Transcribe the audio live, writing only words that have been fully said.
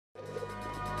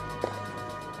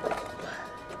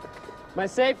My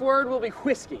safe word will be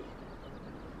whiskey.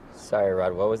 Sorry,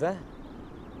 Rod, what was that?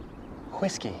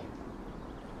 Whiskey.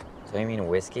 So you mean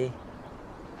whiskey?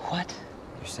 What?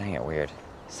 You're saying it weird.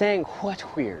 Saying what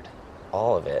weird?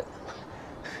 All of it.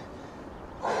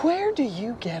 Where do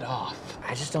you get off?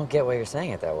 I just don't get why you're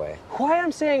saying it that way. Why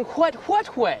I'm saying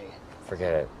what way?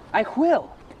 Forget it. I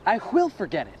will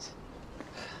forget it.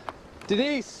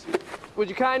 Denise, would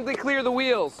you kindly clear the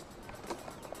wheels?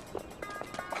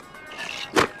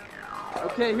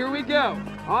 Okay, here we go.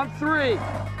 On 3.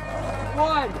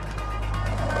 1, 2.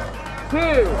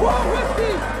 Whoa,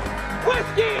 whiskey!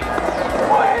 Whiskey!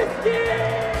 Whiskey!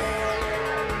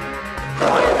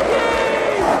 Whiskey!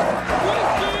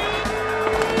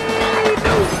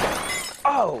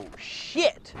 Oh,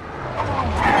 shit!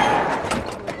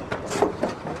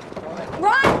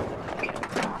 Run!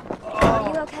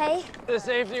 Are you okay? The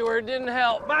safety word didn't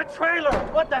help. My trailer!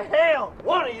 What the hell?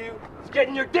 One of you is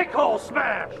getting your dick hole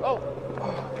smashed! Oh.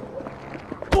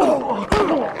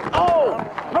 Oh!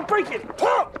 I'm freaking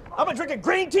pumped! I've been drinking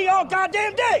green tea all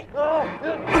goddamn day! Oh,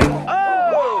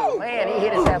 man, he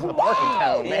hit his ass with a parking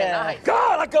cone, man. Nice.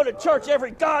 God, I go to church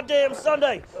every goddamn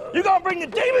Sunday! You gonna bring the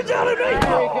demons out of me?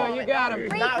 There you go, you got him.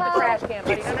 Not with the trash can,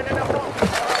 buddy. No, come on.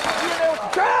 You're there with the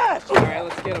trash! All right,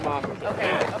 let's get him off.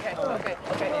 Okay.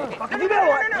 You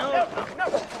better no.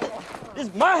 This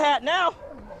is my hat now.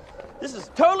 This is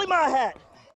totally my hat.